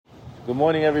Good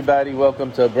morning, everybody.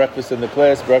 Welcome to Breakfast in the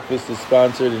Class. Breakfast is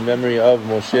sponsored in memory of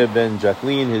Moshe ben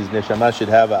Jacqueline. His neshama should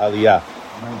have a aliyah.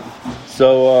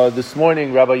 So this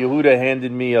morning, Rabbi Yehuda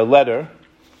handed me a letter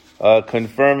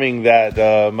confirming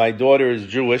that my daughter is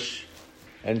Jewish,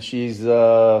 and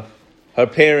her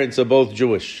parents are both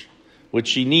Jewish, which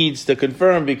she needs to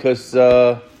confirm because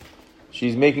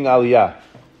she's making aliyah.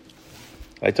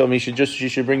 I told him she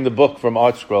should bring the book from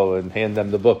Art Scroll and hand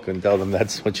them the book and tell them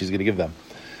that's what she's going to give them.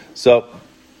 So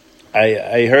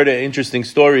I heard an interesting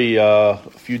story a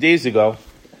few days ago,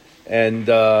 and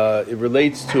it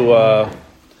relates to a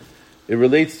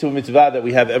mitzvah that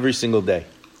we have every single day.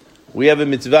 We have a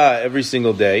mitzvah every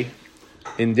single day.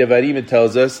 In Devarim it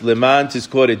tells us, "Leman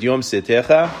tizkor et yom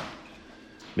setecha,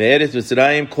 me'eretz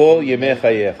Mitzrayim kol yemei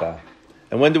chayecha."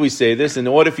 And when do we say this? In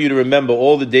order for you to remember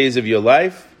all the days of your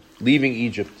life, leaving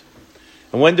Egypt.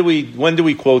 And when do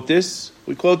we quote this?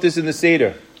 We quote this in the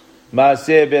Seder.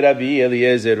 Matzah berabi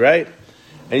Eliezer, right?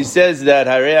 And he says that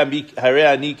Harei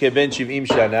ani keben shiv'im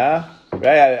shana,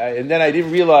 right? And then I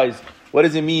didn't realize what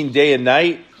does it mean day and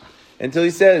night until he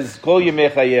says kol yemei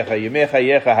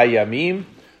chayecha hayamim,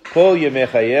 kol yemei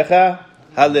chayecha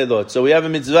halelot. So we have a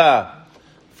mitzvah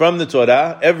from the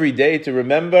Torah every day to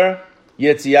remember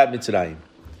Yetziat Mitzrayim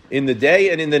in the day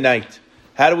and in the night.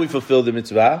 How do we fulfill the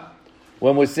mitzvah?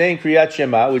 When we're saying Kriyat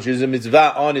Shema, which is a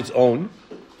mitzvah on its own,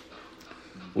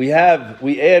 we have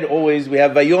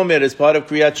Vayomer as part of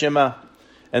Kriyat Shema.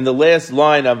 And the last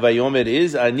line of Vayomer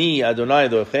is, Ani Adonai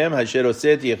Elohechem, Asher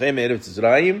Hoseti Echem Eretz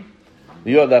Yisraelim,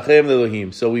 V'yod Lachem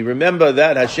Elohim. So we remember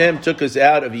that Hashem took us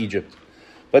out of Egypt.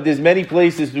 But there's many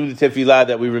places through the tefillah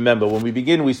that we remember. When we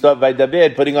begin, we start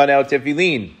Vaydaber, putting on our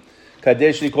tefillin.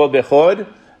 Kadesh Likol Bechod.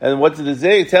 And what does it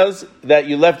say? It tells that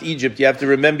you left Egypt. You have to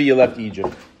remember you left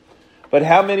Egypt. But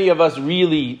how many of us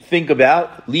really think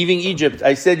about leaving Egypt?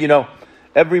 I said,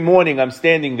 every morning I'm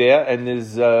standing there, and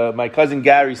there's my cousin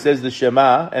Gary says the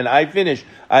Shema, and I finish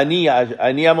Ani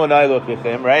Amonai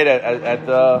Lokechem, right?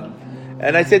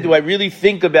 And I said, do I really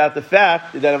think about the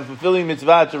fact that I'm fulfilling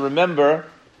mitzvah to remember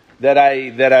that I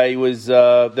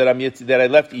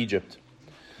left Egypt?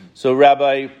 So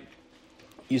Rabbi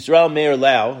Yisrael Meir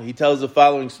Lau, he tells the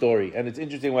following story, and it's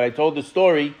interesting. When I told the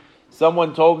story,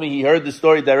 someone told me he heard the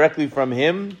story directly from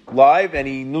him live, and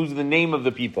he knew the name of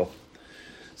the people.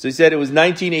 So he said it was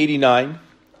 1989.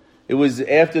 It was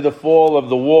after the fall of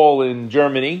the wall in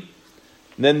Germany.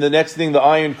 And then the next thing, the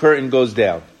Iron Curtain goes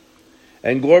down.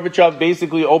 And Gorbachev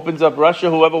basically opens up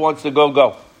Russia. Whoever wants to go,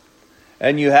 go.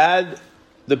 And you had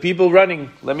the people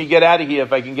running. Let me get out of here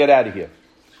if I can get out of here.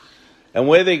 And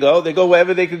where they go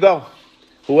wherever they could go.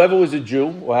 Whoever was a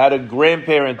Jew or had a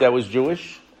grandparent that was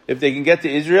Jewish, if they can get to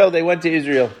Israel, they went to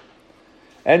Israel.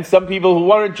 And some people who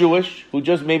weren't Jewish, who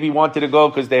just maybe wanted to go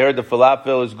because they heard the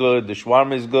falafel is good, the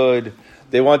shawarma is good,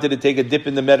 they wanted to take a dip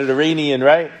in the Mediterranean,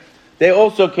 right? They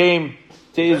also came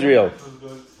to Israel.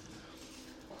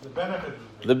 The benefit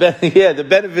was good. The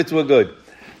benefits were good.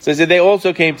 So they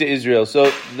also came to Israel.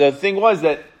 So the thing was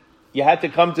that you had to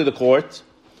come to the court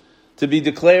to be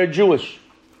declared Jewish.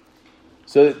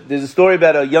 So there's a story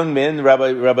about a young man.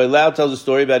 Rabbi Lau tells a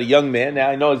story about a young man. Now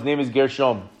I know his name is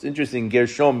Gershom. It's interesting,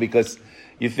 Gershom, because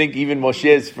you think even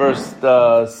Moshe's first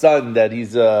son that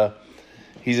he's a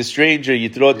stranger.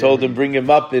 Yitro told him bring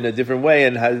him up in a different way,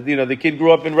 and the kid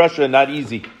grew up in Russia, not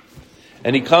easy.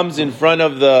 And he comes in front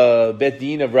of the Bet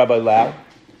Din of Rabbi Lau,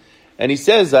 and he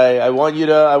says, "I want you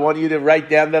to write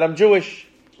down that I'm Jewish."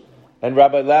 And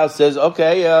Rabbi Lau says,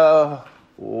 "Okay,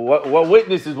 what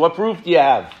witnesses? What proof do you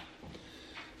have?"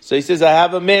 So he says, I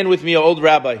have a man with me, an old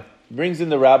rabbi. He brings in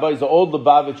the rabbi. He's an old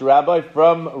Lubavitch rabbi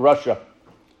from Russia.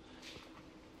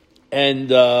 And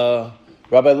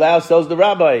Rabbi Lau tells the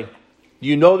rabbi, do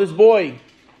you know this boy?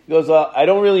 He goes, I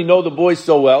don't really know the boy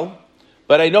so well,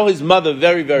 but I know his mother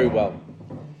very, very well.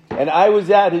 And I was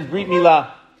at his Brit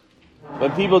Milah.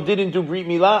 When people didn't do Brit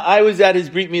Milah, I was at his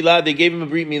Brit Milah. They gave him a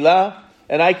Brit Milah.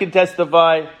 And I can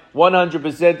testify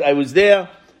 100% I was there.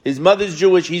 His mother's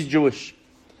Jewish, he's Jewish.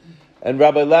 And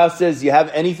Rabbi Lau says, you have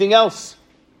anything else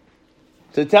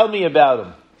to tell me about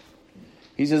him?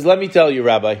 He says, let me tell you,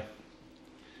 Rabbi.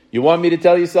 You want me to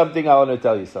tell you something? I want to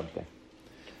tell you something.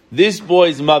 This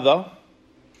boy's mother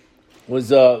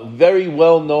was a very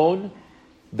well-known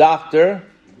doctor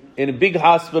in a big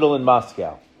hospital in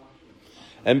Moscow.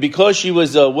 And because she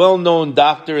was a well-known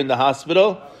doctor in the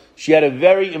hospital, she had a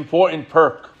very important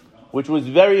perk, which was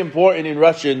very important in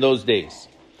Russia in those days.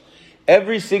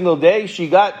 Every single day, she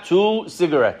got 2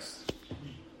 cigarettes.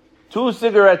 2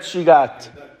 cigarettes she got.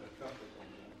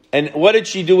 And what did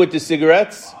she do with the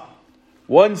cigarettes?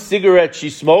 1 cigarette she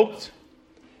smoked,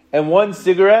 and 1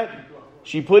 cigarette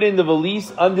she put in the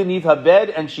valise underneath her bed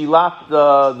and she locked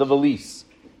the valise.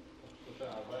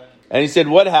 And he said,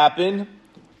 what happened?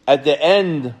 At the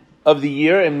end of the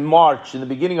year, in March, in the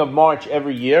beginning of March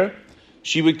every year,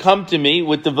 she would come to me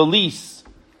with the valise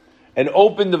and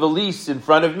open the valise in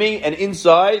front of me, and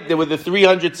inside there were the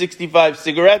 365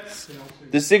 cigarettes,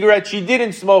 the cigarettes she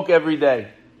didn't smoke every day.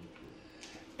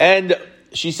 And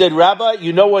she said, Rabbi,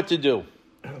 you know what to do.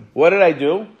 What did I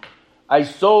do? I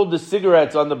sold the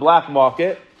cigarettes on the black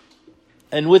market,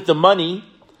 and with the money,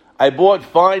 I bought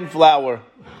fine flour.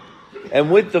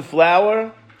 And with the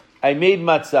flour, I made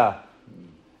matzah.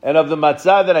 And of the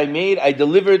matzah that I made, I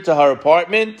delivered to her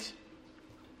apartment.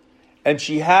 And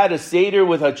she had a seder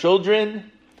with her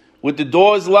children, with the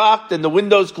doors locked and the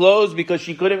windows closed, because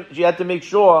she had to make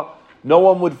sure no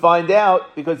one would find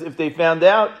out, because if they found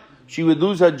out, she would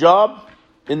lose her job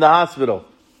in the hospital.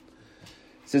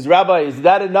 Says, Rabbi, is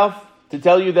that enough to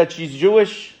tell you that she's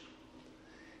Jewish?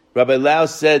 Rabbi Lau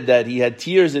said that he had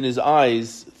tears in his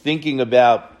eyes thinking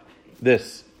about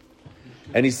this.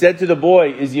 And he said to the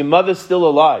boy, is your mother still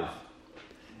alive?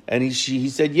 And he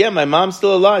said, yeah, my mom's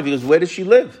still alive. He goes, where does she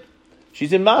live?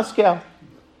 She's in Moscow.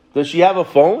 Does she have a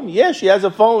phone? Yeah, she has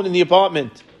a phone in the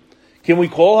apartment. Can we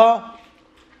call her?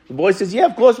 The boy says, yeah,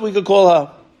 of course we could call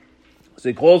her. So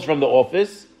he calls from the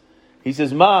office. He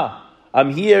says, Ma,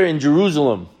 I'm here in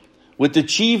Jerusalem with the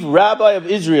chief rabbi of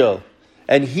Israel,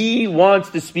 and he wants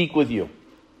to speak with you.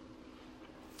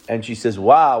 And she says,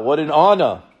 wow, what an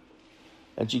honor.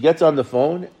 And she gets on the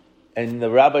phone, and the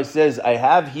rabbi says, I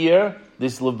have here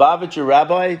this Lubavitcher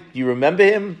rabbi. Do you remember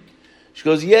him? She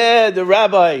goes, yeah, the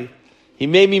rabbi. He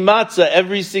made me matzah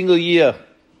every single year.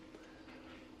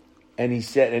 And he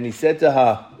said to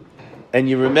her, and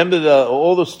you remember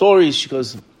all the stories? She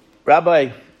goes,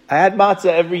 Rabbi, I had matzah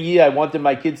every year. I wanted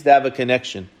my kids to have a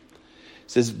connection. He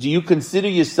says, do you consider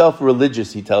yourself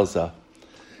religious? He tells her.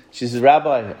 She says,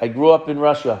 Rabbi, I grew up in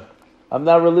Russia. I'm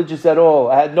not religious at all.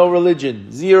 I had no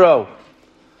religion. Zero.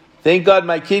 Thank God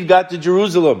my kid got to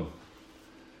Jerusalem.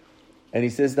 And he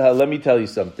says to her, let me tell you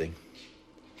something.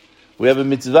 We have a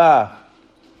mitzvah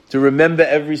to remember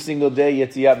every single day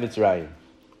Yetziat Mitzrayim.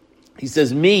 He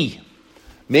says,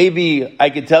 maybe I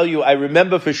could tell you I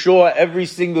remember for sure every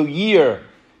single year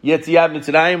Yetziat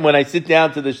Mitzrayim when I sit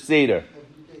down to the Seder.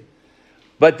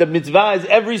 But the mitzvah is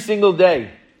every single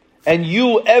day. And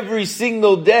you every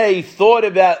single day thought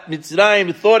about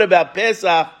Mitzrayim, thought about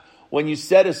Pesach when you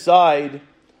set aside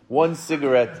one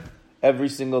cigarette every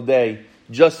single day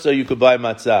just so you could buy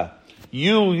matzah.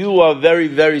 You are a very,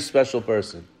 very special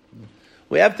person.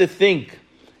 We have to think,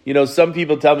 some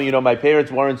people tell me, my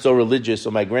parents weren't so religious,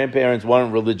 or my grandparents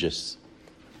weren't religious.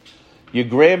 Your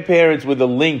grandparents were the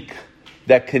link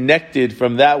that connected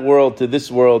from that world to this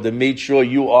world and made sure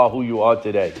you are who you are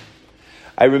today.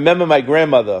 I remember my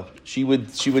grandmother, she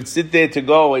would sit there to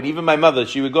go, and even my mother,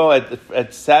 she would go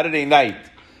at Saturday night.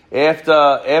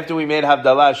 After we made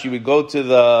Havdalah, she would go to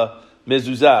the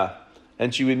mezuzah,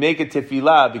 and she would make a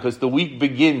tefillah, because the week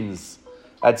begins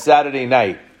at Saturday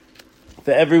night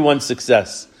for everyone's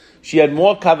success. She had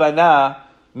more kavanah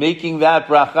making that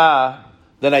bracha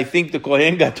than I think the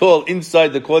Kohen Gadol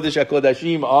inside the Kodesh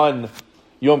HaKodashim on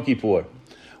Yom Kippur.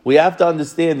 We have to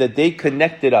understand that they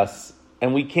connected us,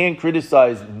 and we can't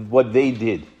criticize what they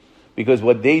did, because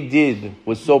what they did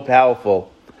was so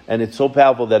powerful, and it's so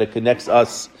powerful that it connects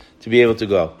us to be able to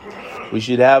go. We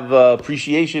should have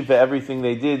appreciation for everything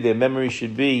they did. Their memory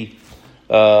should be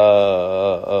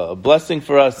a blessing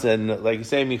for us, and like you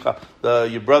say,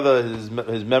 your brother,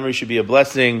 his memory should be a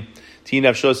blessing.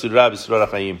 Baruch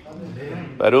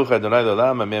Adonai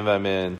L'olam, Amen v'Amen.